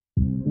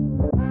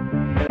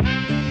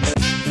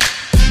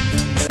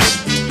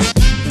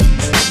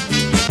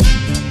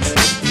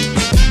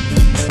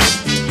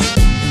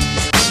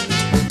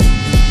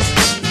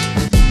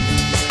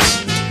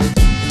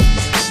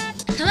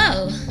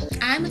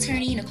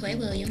Clay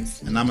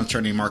Williams. And I'm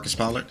attorney Marcus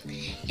Pollard.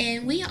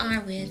 And we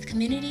are with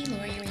Community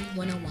Lawyering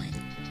 101.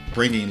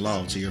 Bringing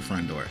law to your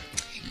front door.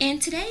 In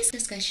today's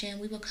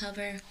discussion, we will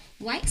cover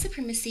white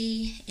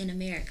supremacy in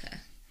America.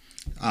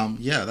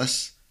 Yeah,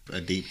 that's a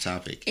deep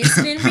topic. It's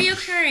been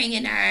reoccurring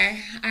in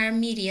our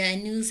media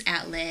and news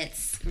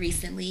outlets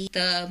recently.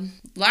 The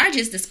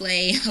largest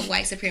display of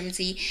white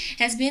supremacy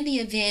has been the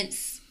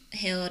events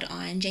held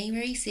on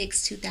January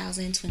 6,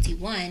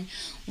 2021,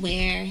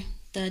 where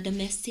the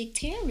domestic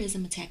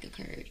terrorism attack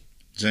occurred.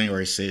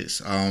 January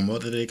 6th.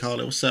 What did they call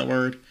it? What's that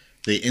word?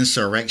 The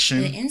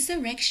insurrection. The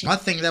insurrection. I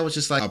think that was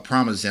just like a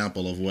prime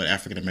example of what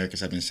African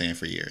Americans have been saying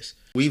for years.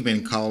 We've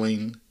been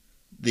calling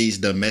these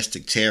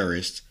domestic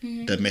terrorists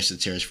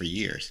for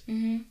years.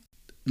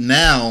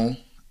 Now,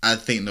 I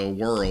think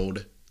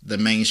the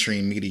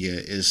mainstream media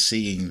is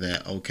seeing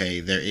that,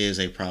 okay, there is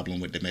a problem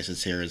with domestic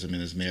terrorism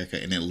in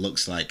America, and it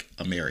looks like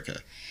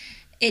America.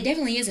 It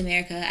definitely is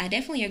America. I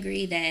definitely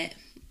agree that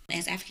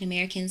as African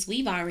Americans,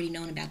 we've already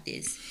known about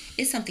this.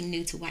 It's something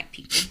new to white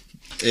people.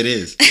 It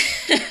is.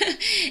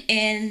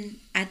 And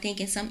I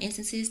think in some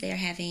instances, they're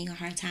having a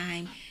hard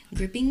time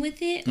gripping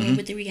with it or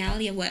with the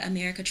reality of what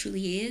America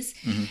truly is.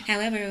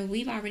 However,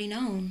 we've already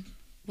known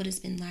what it's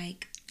been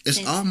like.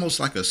 It's almost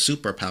like a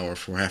superpower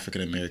for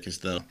African Americans,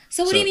 though.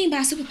 So what do you mean by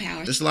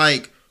superpower? It's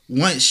like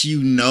once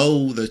you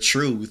know the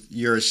truth,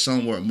 you're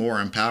somewhat more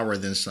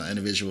empowered than some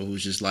individual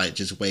who's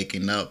just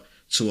waking up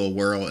to a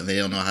world and they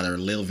don't know how to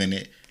live in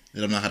it. They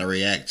don't know how to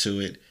react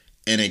to it,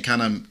 and it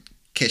kind of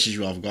catches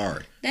you off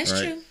guard. That's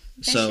right? true.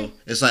 That's true.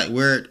 It's like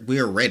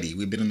we're ready.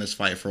 We've been in this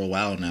fight for a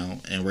while now,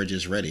 and we're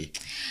just ready.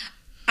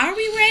 Are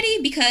we ready?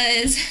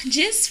 Because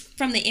just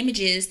from the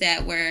images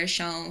that were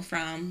shown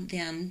from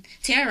them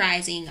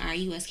terrorizing our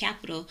U.S.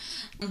 Capitol,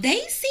 they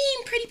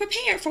seem pretty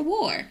prepared for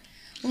war.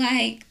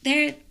 Like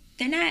they're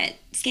not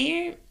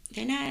scared.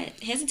 They're not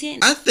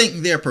hesitant. I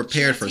think they're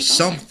prepared for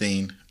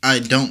something. I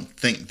don't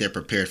think they're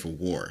prepared for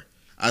war.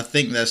 I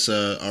think that's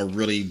a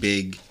really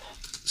big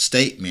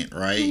statement,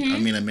 right? I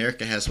mean,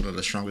 America has one of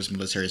the strongest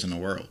militaries in the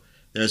world.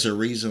 There's a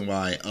reason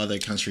why other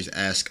countries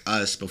ask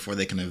us before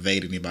they can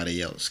invade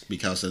anybody else,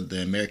 because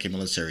the American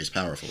military is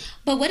powerful.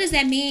 But what does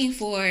that mean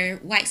for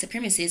white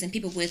supremacists and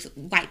people with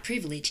white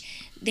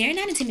privilege? They're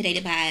not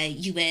intimidated by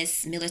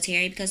U.S.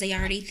 military because they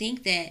already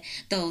think that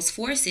those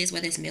forces,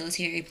 whether it's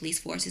military, police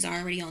forces, are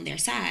already on their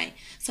side.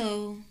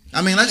 So,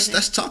 I mean,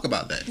 let's talk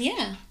about that.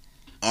 Yeah.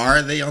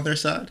 Are they on their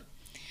side?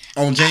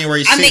 On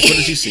January 6th, what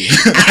did you see?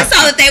 I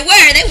saw that they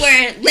were. They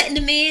were letting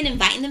them in,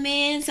 inviting them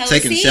in. So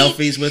taking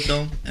selfies with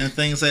them and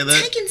things like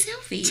that.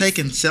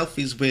 Taking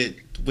selfies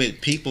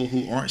with people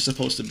who aren't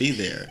supposed to be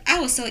there. I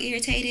was so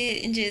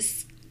irritated and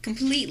just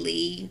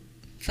completely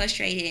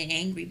frustrated and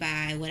angry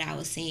by what I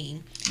was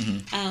seeing.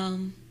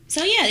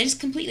 So yeah, it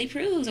just completely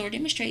proves or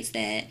demonstrates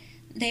that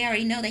they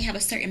already know they have a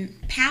certain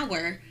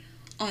power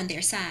on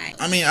their side.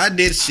 I mean, I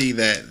did see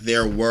that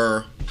there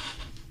were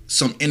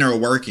some inner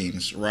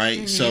workings,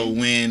 right? So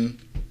when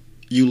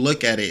you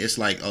look at it, it's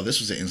like, oh, this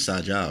was an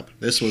inside job.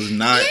 This was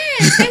not.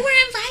 Yes, they were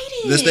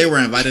invited. They were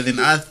invited, and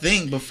I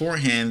think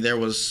beforehand there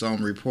was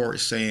some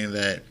reports saying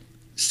that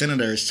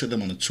senators took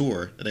them on a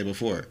tour the day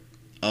before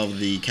of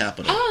the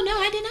Capitol. Oh no,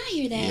 I did not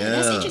hear that. Yeah,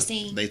 that's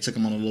interesting. They took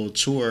them on a little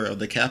tour of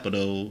the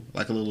Capitol,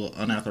 like a little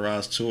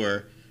unauthorized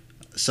tour.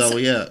 So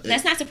yeah,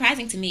 that's not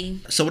surprising to me.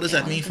 So what does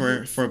that mean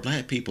for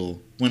black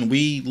people when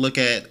we look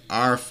at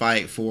our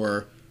fight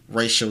for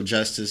racial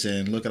justice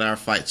and look at our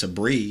fight to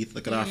breathe,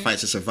 look at our fight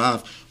to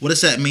survive? What does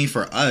that mean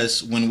for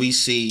us when we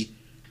see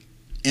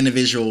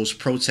individuals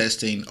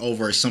protesting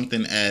over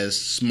something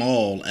as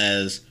small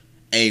as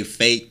a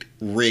fake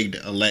rigged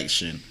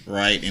election,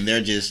 right? And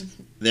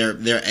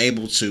they're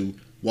able to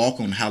walk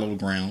on hallowed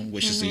ground,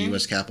 which is the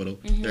U.S. Capitol.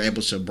 They're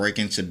able to break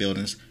into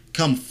buildings,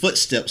 come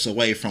footsteps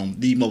away from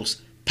the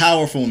most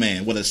powerful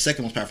man, the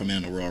second most powerful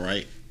man in the world,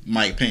 right?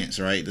 Mike Pence,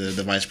 right?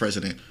 The vice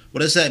president. What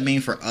does that mean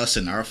for us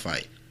in our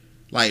fight?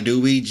 Like,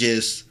 do we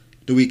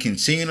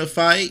continue to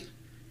fight,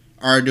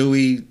 or do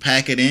we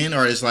pack it in,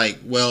 or it's like,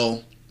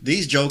 well,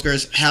 these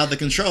jokers have the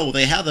control,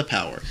 they have the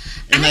power,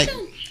 and I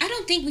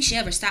don't think we should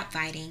ever stop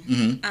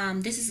fighting.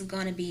 This is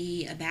going to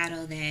be a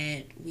battle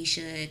that we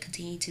should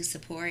continue to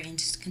support and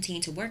just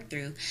continue to work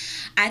through.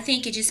 I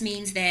think it just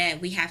means that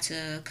we have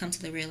to come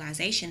to the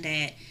realization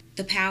that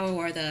the power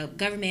or the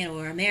government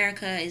or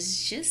America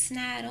is just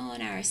not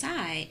on our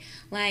side.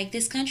 Like,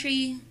 this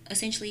country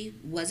essentially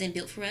wasn't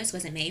built for us,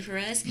 wasn't made for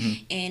us,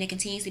 and it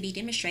continues to be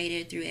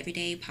demonstrated through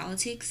everyday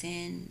politics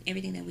and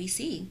everything that we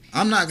see.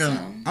 I'm not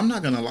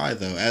gonna lie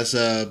though, as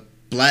a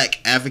black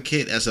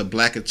advocate, as a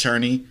black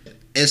attorney,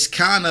 it's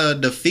kind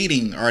of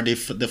defeating or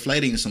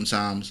deflating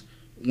sometimes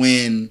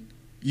when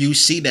you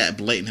see that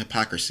blatant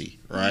hypocrisy,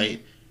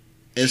 right?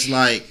 It's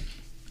like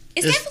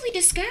it's definitely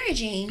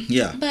discouraging.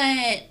 Yeah.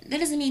 But that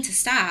doesn't mean to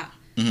stop.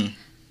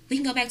 We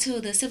can go back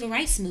to the civil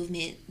rights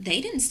movement. They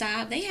didn't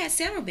stop. They had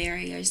several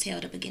barriers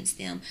held up against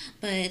them,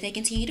 but they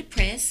continue to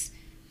press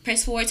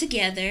forward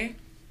together,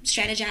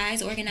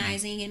 strategize,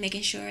 organizing, and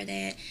making sure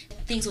that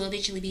things will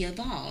eventually be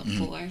evolved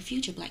for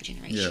future black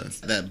generations.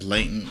 Yeah, that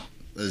blatant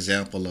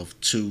example of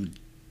two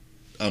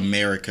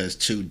America's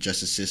two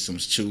justice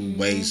systems, two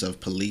ways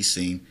of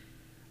policing.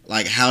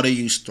 Like, how do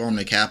you storm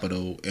the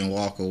Capitol and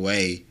walk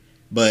away,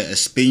 but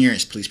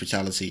experience police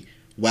brutality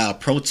while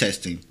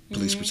protesting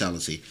police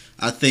brutality?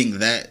 I think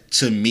that,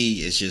 to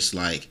me, is just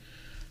like,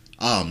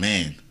 oh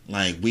man,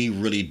 like, we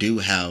really do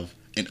have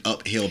an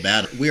uphill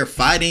battle. We are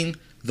fighting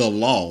the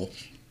law,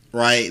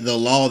 right? The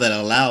law that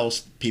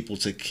allows people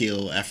to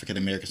kill African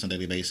Americans on a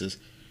daily basis.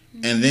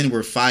 And then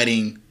we're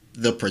fighting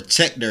the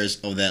protectors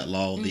of that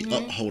law, the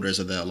upholders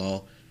of that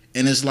law.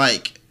 And it's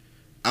like,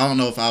 I don't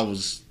know if I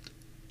was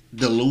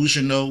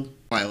delusional,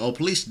 like, oh,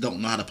 police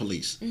don't know how to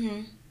police.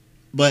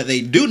 But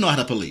they do know how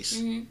to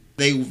police.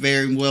 They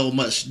very well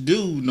much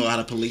do know how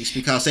to police,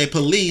 because they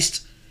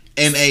policed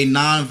in a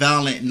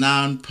non-violent,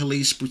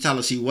 non-police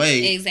brutality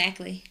way.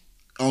 Exactly.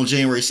 On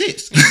January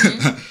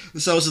 6th.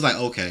 So it's just like,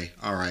 okay,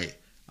 all right,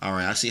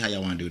 I see how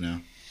y'all want to do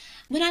now.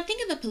 When I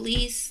think of the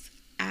police,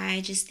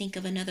 I just think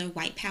of another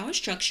white power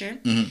structure,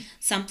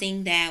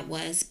 something that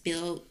was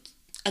built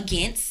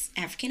against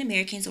African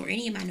Americans or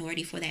any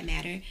minority for that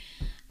matter.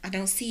 I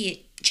don't see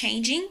it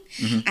changing.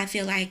 I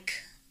feel like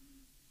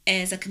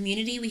as a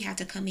community, we have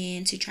to come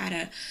in to try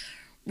to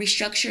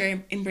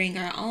restructure and bring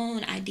our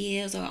own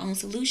ideas or our own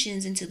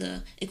solutions into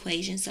the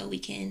equation so we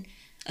can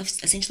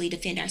essentially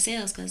defend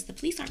ourselves, because the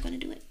police aren't going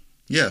to do it.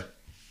 Yeah.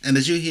 And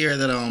did you hear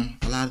that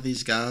a lot of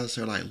these guys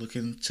are like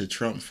looking to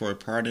Trump for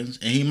pardons,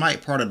 and he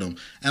might pardon them?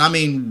 And I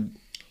mean,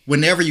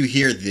 whenever you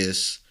hear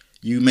this,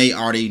 you may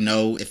already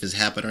know if it's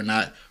happened or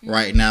not.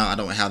 Right now, I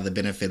don't have the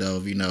benefit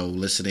of,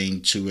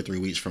 listening 2 or 3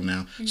 weeks from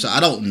now. So I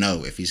don't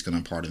know if he's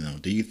going to pardon them.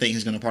 Do you think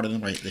he's going to pardon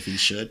them, right? If he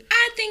should?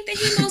 I think that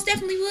he most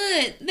definitely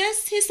would.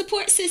 That's his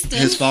support system.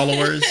 His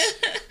followers?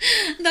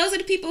 Those are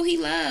the people he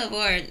loves,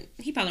 or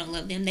he probably don't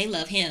love them. They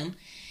love him.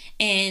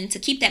 And to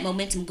keep that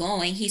momentum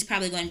going, he's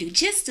probably going to do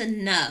just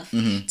enough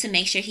to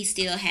make sure he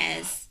still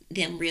has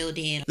them reeled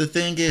in. The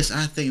thing is,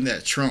 I think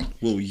that Trump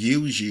will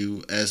use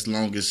you as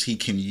long as he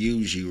can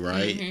use you,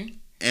 right?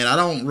 And I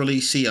don't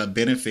really see a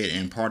benefit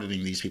in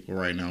pardoning these people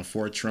right now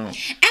for Trump.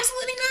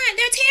 Absolutely not.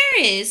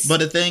 They're terrorists. But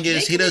the thing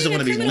is, he doesn't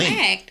want to be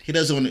linked. He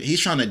doesn't want to, he's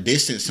trying to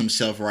distance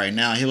himself right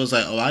now. He was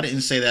like, oh, I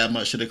didn't say that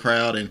much to the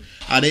crowd, and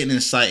I didn't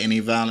incite any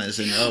violence.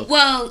 And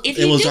well, if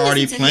it was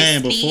already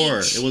planned before.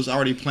 It was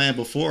already planned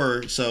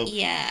before. So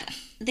yeah,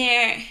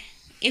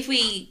 if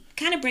we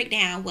kind of break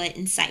down what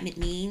incitement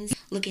means,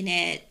 looking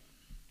at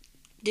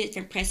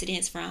different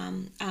precedents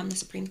from the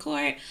Supreme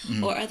Court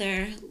or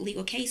other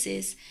legal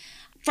cases,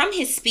 from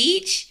his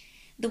speech,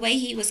 the way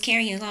he was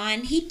carrying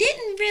on, he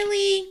didn't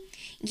really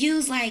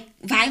use like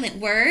violent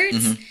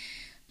words.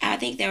 I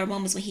think there were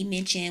moments when he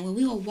mentioned, well,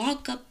 we will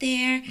walk up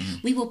there,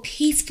 we will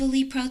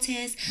peacefully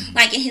protest.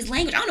 Like, in his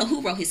language, I don't know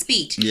who wrote his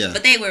speech,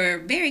 but they were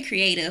very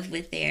creative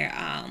with their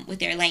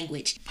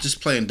language. Just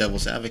playing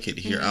devil's advocate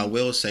here, I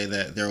will say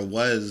that there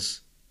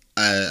was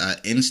an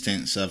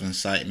instance of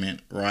incitement,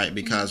 right?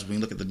 Because when you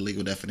look at the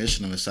legal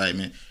definition of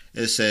incitement,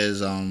 it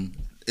says,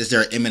 is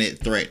there an imminent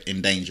threat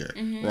and danger,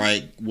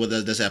 right? Well,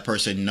 does that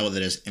person know that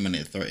there's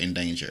imminent threat and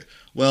danger?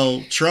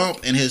 Well, Trump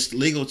and his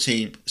legal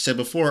team said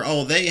before,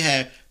 they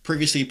had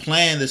previously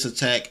planned this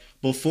attack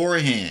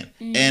beforehand.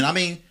 And I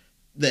mean,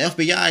 the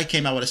FBI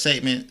came out with a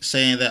statement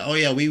saying that,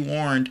 we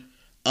warned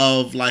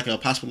of like a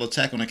possible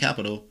attack on the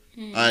Capitol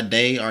a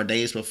day or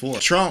days before.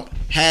 Trump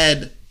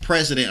had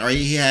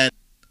he had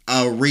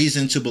a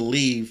reason to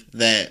believe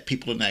that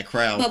people in that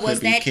crowd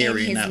could be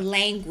carrying out. But was that in his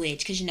language?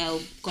 Because,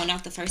 going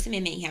off the First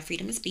Amendment, you have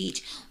freedom of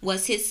speech.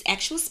 Was his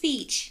actual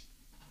speech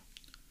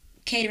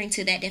catering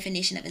to that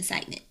definition of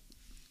incitement?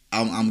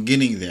 I'm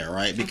getting there,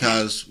 right?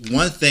 Because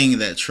one thing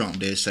that Trump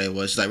did say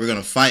was, like, we're going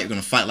to fight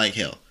like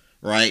hell,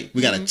 right?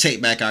 We got to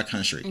take back our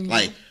country.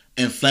 Like,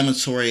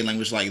 inflammatory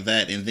language like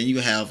that. And then you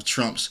have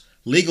Trump's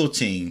legal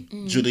team,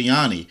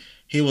 Giuliani.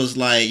 He was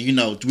like, we're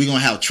going to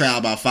have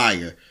trial by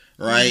fire.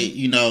 Right,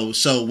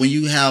 so when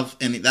you have,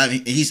 and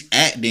he's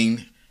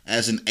acting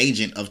as an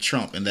agent of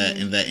Trump in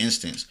that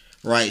instance,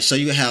 right? So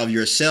you have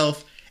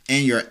yourself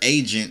and your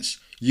agents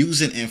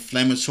using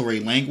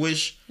inflammatory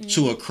language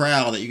to a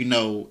crowd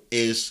that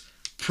is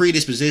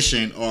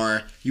predisposition,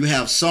 or you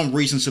have some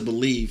reason to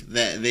believe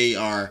that they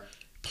are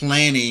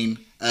planning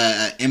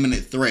an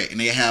imminent threat, and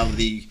they have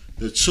the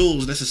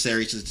tools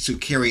necessary to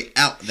carry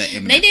out that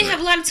imminent threat. They did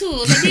have a lot of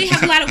tools. They did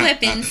have a lot of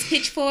weapons,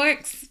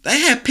 pitchforks. They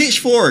had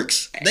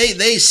pitchforks.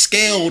 They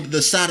scaled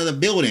the side of the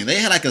building. They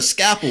had like a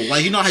scalpel.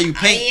 Like, how you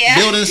paint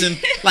buildings and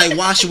like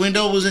wash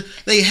windows?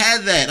 They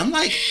had that. I'm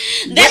like,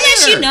 that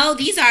lets you know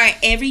these are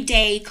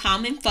everyday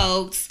common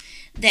folks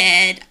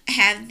that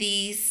have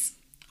these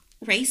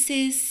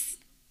racist,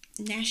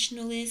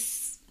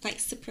 nationalist, like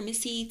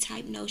supremacy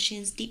type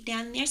notions deep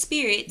down in their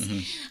spirits.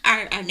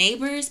 Our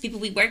neighbors,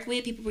 people we work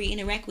with, people we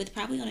interact with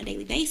probably on a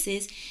daily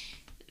basis,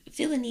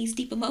 feeling these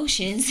deep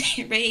emotions,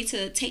 ready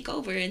to take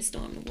over and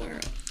storm the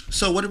world.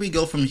 So where do we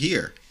go from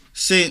here?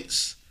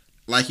 Since,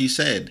 like you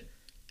said,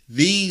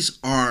 these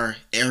are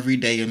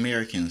everyday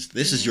Americans.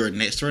 This is your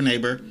next door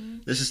neighbor.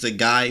 This is the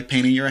guy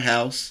painting your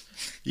house.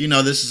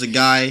 This is a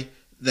guy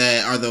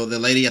that are the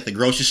lady at the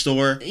grocery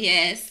store.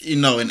 Yes. You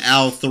know, in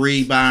aisle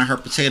 3 buying her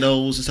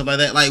potatoes and stuff like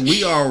that. Like,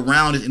 we are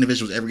around these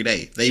individuals every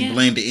day. They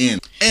blend in.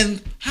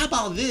 And how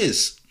about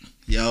this?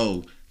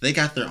 Yo, they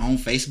got their own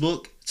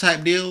Facebook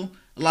type deal.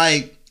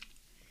 Like,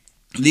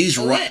 these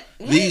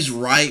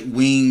right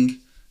wing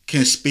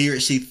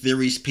conspiracy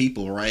theories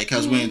people, right?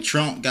 Because when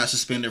Trump got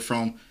suspended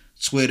from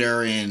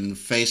Twitter and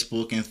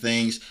Facebook and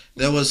things,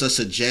 there was a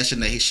suggestion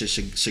that he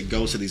should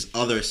go to these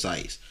other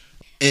sites.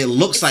 It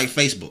looks like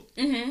Facebook,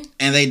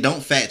 and they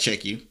don't fact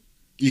check you.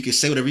 You can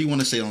say whatever you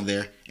want to say on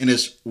there, and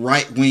it's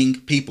right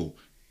wing people,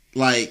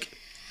 like.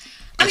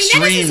 I mean, that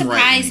doesn't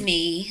surprise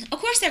me. Of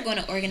course, they're going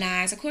to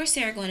organize. Of course,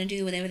 they're going to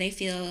do whatever they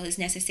feel is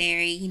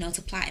necessary, you know,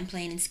 to plot and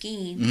plan and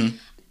scheme.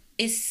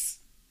 It's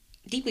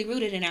deeply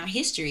rooted in our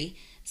history.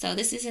 So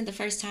this isn't the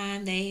first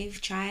time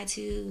they've tried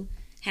to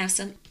have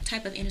some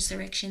type of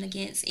insurrection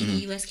against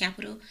any U.S.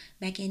 Capitol.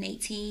 Back in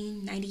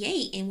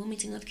 1898 in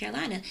Wilmington, North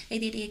Carolina, they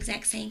did the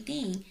exact same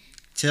thing.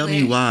 Tell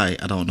me why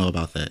I don't know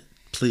about that,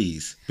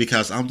 please.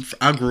 Because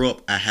I grew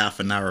up a half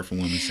an hour from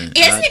Wilmington.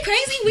 Isn't it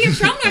crazy? We're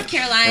from North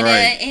Carolina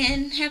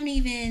and haven't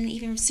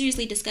even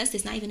seriously discussed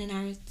this, not even in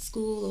our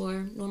school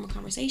or normal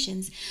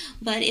conversations.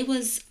 But it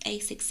was a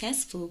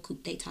successful coup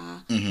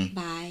d'etat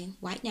by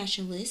white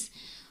nationalists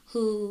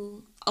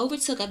who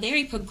overtook a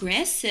very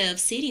progressive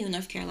city in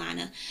North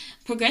Carolina.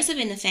 Progressive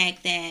in the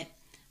fact that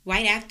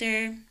right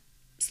after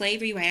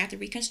slavery, right after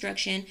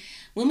Reconstruction,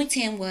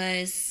 Wilmington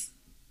was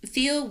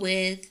filled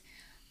with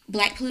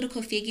Black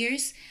political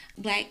figures.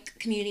 Black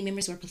community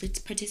members were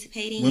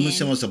participating.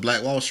 Wilmington was the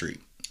Black Wall Street.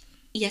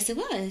 Yes, it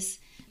was.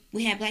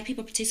 We had Black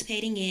people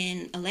participating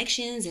in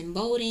elections and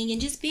voting and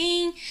just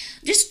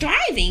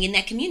thriving in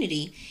that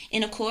community.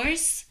 And of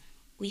course,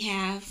 we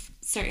have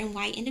certain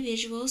white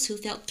individuals who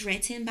felt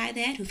threatened by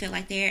that, who felt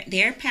like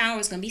their power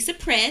was going to be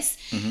suppressed,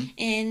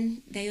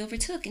 and they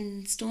overtook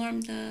and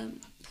stormed the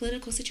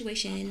political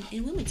situation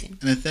in Wilmington.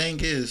 And the thing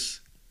is,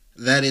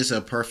 that is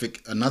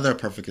another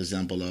perfect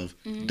example of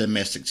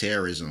domestic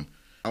terrorism.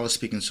 I was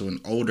speaking to an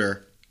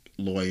older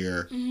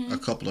lawyer a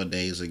couple of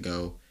days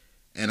ago,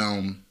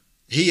 and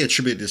he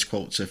attributed this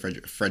quote to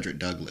Frederick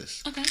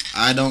Douglass. Okay.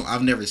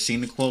 I've never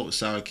seen the quote,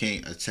 so I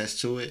can't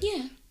attest to it.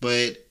 Yeah.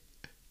 But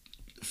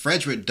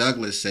Frederick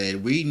Douglass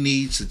said, we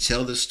need to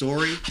tell the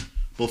story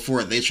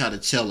before they try to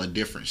tell a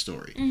different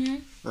story.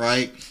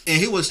 Right?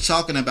 And he was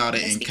talking about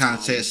it in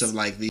context of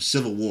like the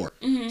Civil War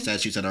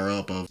statues that are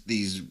up of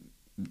these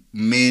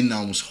men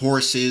on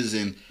horses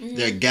and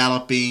they're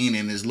galloping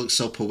and it looks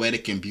so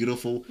poetic and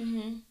beautiful.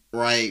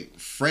 Right?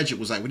 Frederick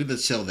was like, we need to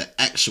tell the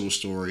actual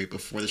story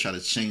before they try to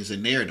change the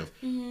narrative.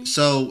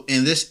 So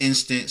in this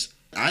instance,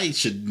 I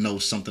should know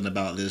something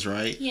about this,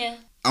 right? Yeah.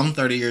 I'm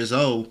 30 years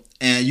old,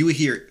 and you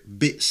hear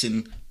bits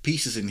and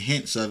pieces and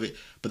hints of it,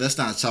 but that's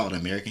not taught in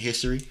American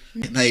history.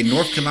 Like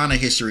North Carolina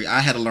history,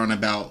 I had to learn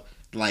about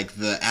like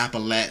the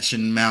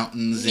Appalachian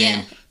Mountains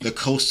and the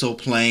coastal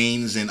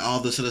plains and all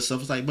this other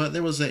stuff. It's like, but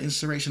there was an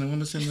insurrection in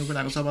Wilmington. We're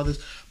not going to talk about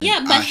this.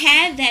 Yeah, but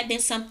had that been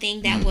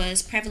something that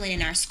was prevalent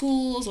in our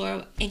schools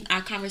or in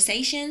our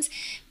conversations,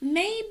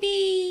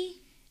 maybe,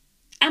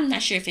 I'm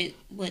not sure if it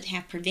would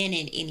have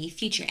prevented any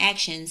future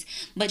actions,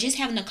 but just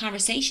having the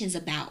conversations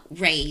about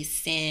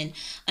race and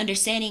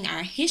understanding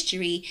our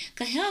history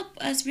could help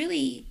us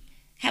really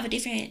have a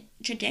different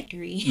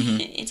trajectory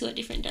into a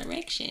different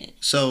direction.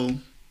 So,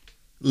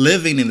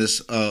 living in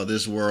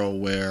this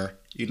world where,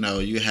 you know,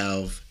 you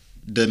have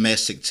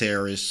domestic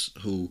terrorists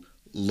who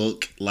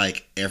look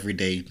like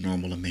everyday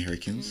normal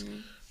Americans,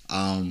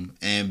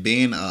 and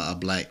being a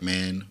black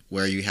man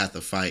where you have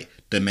to fight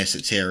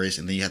domestic terrorists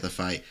and then you have to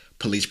fight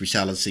police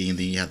brutality and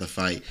then you have to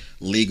fight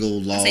legal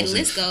laws. The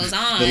list goes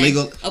on. The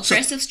legal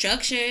oppressive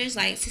structures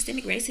like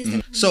systemic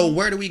racism. So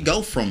where do we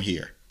go from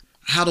here?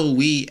 How do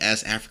we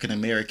as African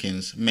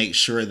Americans make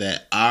sure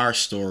that our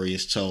story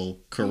is told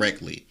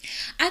correctly?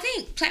 I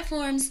think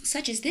platforms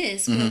such as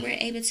this, where we're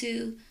able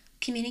to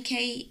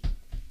communicate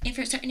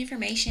certain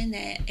information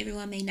that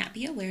everyone may not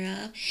be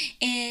aware of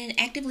and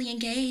actively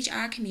engage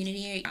our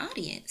community or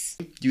audience.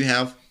 You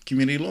have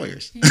community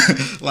lawyers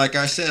like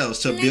ourselves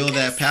to build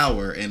that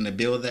power and to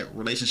build that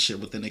relationship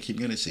within the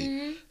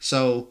community.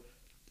 So,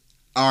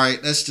 all right,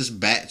 let's just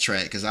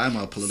backtrack because I'm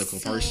a political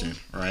person,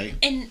 right?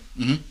 And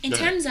in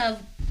terms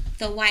of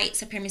the white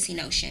supremacy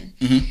notion,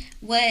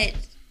 what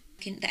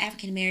can the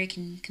African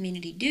American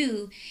community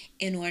do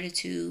in order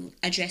to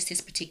address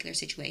this particular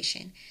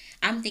situation?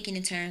 I'm thinking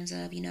in terms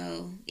of, you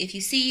know, if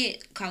you see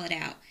it, call it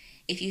out.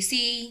 If you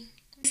see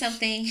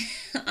something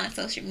on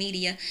social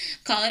media,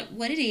 call it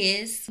what it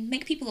is.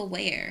 Make people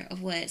aware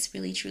of what's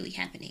really truly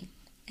happening.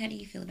 How do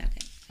you feel about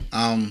that?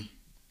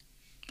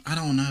 I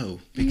don't know,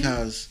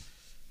 because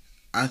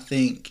I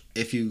think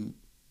if you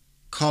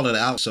call it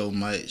out so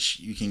much,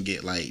 you can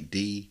get like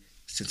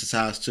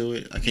desensitized to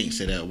it. I can't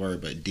say that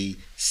word, but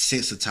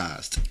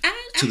desensitized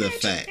to the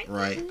fact,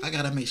 right? I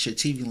gotta make sure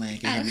TV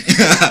Land can hear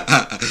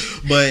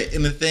me. But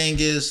and the thing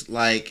is,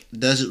 like,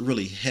 does it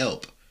really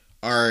help,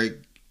 or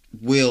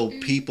will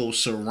people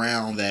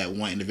surround that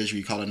one individual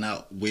you're calling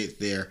out with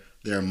their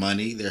their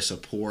money, their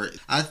support.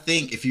 I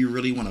think if you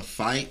really want to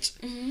fight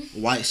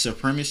white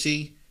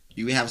supremacy,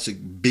 you have to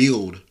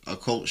build a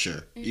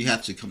culture. You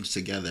have to come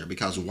together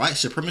because white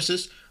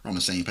supremacists are on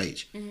the same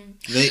page.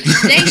 They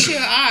sure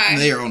are.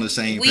 They are on the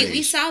same page.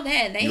 We saw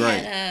that. They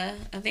had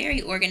a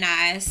very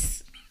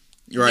organized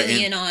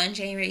union on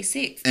January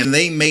 6th. And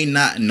they may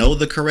not know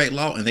the correct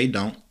law, and they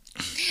don't.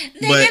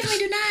 They definitely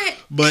do not.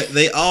 But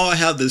they all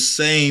have the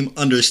same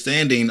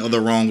understanding of the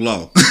wrong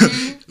law,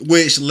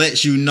 which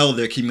lets you know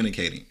they're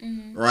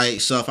communicating,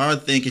 right? So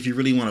if you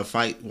really want to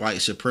fight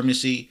white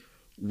supremacy,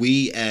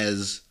 we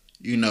as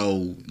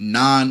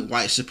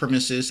non-white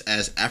supremacists,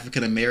 as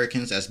African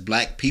Americans, as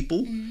black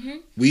people,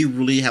 we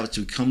really have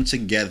to come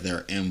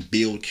together and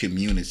build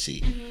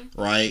community,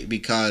 right?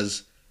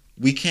 Because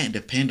we can't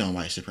depend on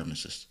white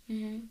supremacists.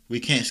 We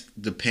can't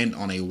depend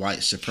on a white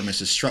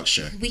supremacist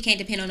structure. We can't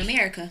depend on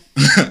America.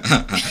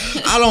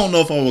 I don't know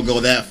if I will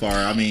go that far.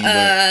 I mean,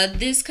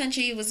 this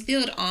country was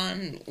built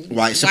on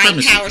white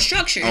supremacy, white power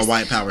structures. Or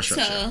white power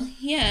structure. So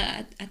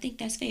yeah, I think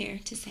that's fair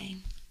to say.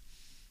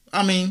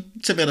 I mean,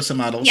 tomato,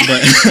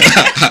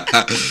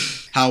 but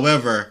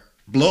however,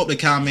 blow up the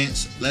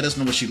comments. Let us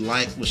know what you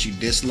like, what you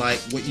dislike,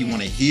 what you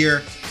want to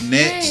hear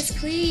next. Yes,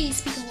 please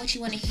speak on what you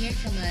want to hear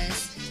from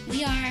us.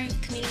 We are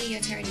community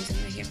attorneys and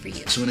we're here for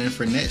you. Tune in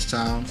for next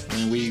time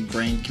when we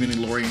bring community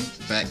lawyering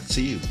back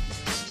to you.